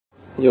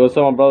Yo, what's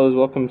up, my brothers?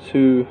 Welcome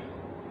to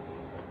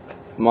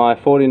my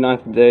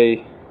 49th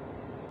day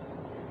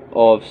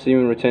of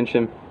semen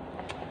retention.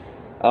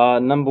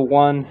 Number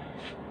one,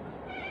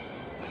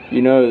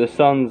 the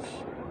sun's,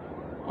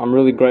 I'm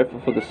really grateful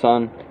for the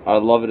sun. I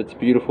love it, it's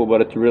beautiful, but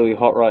it's really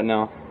hot right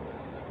now.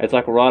 It's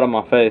like right on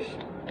my face.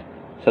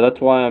 So that's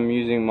why I'm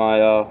using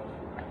my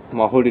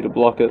my hoodie to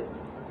block it.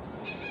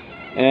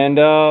 And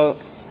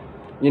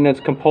it's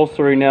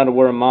compulsory now to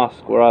wear a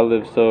mask where I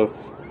live, so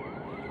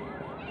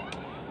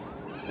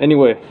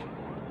anyway,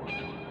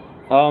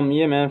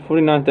 yeah, man,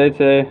 49th day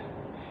today.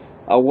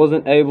 I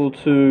wasn't able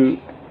to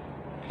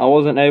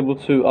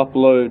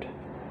upload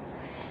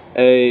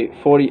a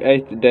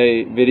 48th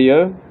day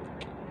video,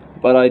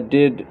 but I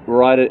did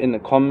write it in the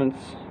comments.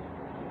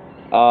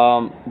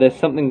 There's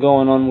something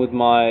going on with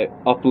my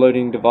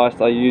uploading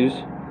device I use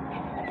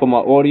for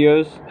my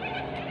audios,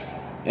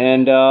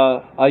 and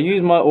I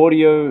use my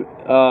audio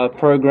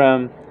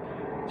program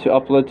to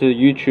upload to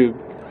YouTube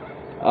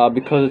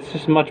because it's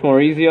just much more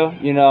easier.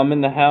 I'm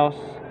in the house,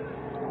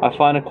 I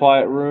find a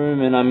quiet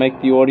room and I make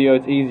the audio.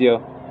 It's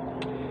easier.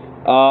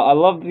 I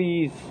love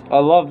these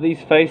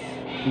face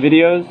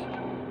videos,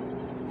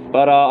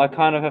 but I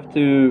kind of have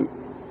to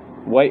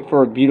wait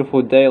for a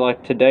beautiful day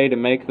like today to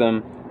make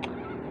them,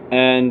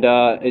 and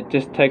it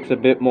just takes a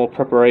bit more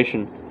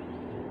preparation.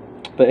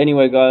 But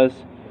anyway, guys,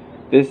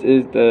 this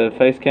is the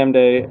face cam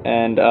day,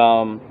 and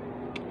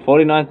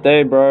 49th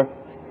day, bro.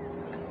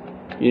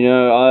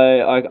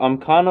 I'm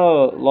kind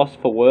of lost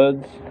for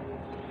words.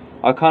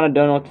 I kind of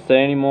don't know what to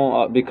say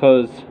anymore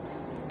because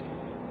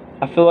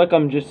I feel like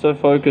I'm just so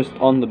focused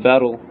on the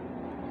battle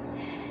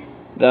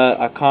that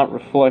I can't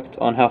reflect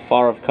on how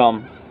far I've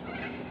come.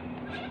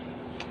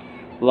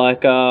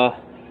 Like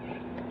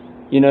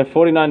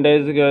 49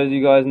 days ago, as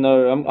you guys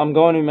know, I'm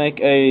going to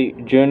make a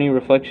journey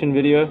reflection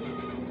video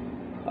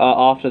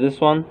after this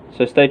one,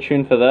 so stay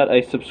tuned for that.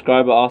 A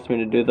subscriber asked me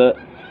to do that.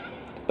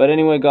 But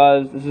anyway,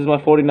 guys, this is my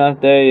 49th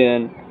day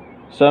and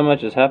so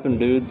much has happened,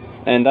 dude,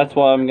 and that's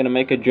why I'm gonna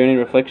make a journey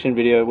reflection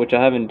video, which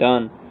I haven't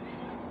done.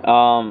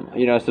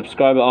 A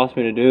subscriber asked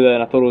me to do that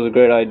and I thought it was a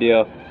great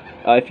idea.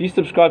 If you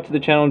subscribe to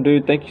the channel,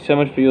 dude, thank you so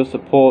much for your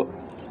support.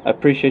 I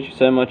appreciate you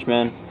so much,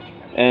 man.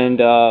 And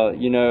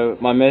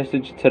my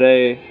message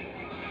today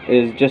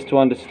is just to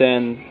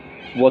understand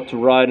what's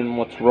right and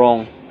what's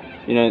wrong.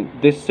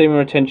 This semen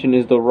retention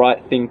is the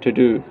right thing to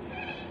do,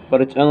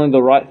 but it's only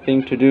the right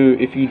thing to do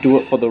if you do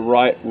it for the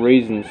right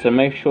reasons. So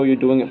make sure you're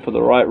doing it for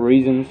the right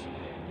reasons.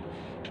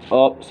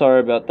 Oh,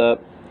 sorry about that.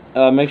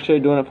 Make sure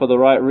you're doing it for the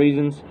right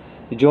reasons.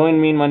 Join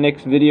me in my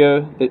next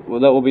video that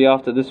will be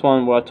after this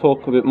one, where I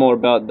talk a bit more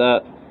about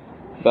that.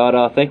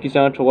 But thank you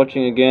so much for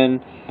watching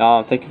again.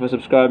 Thank you for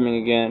subscribing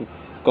again.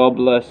 God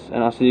bless,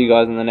 and I'll see you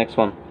guys in the next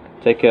one.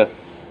 Take care.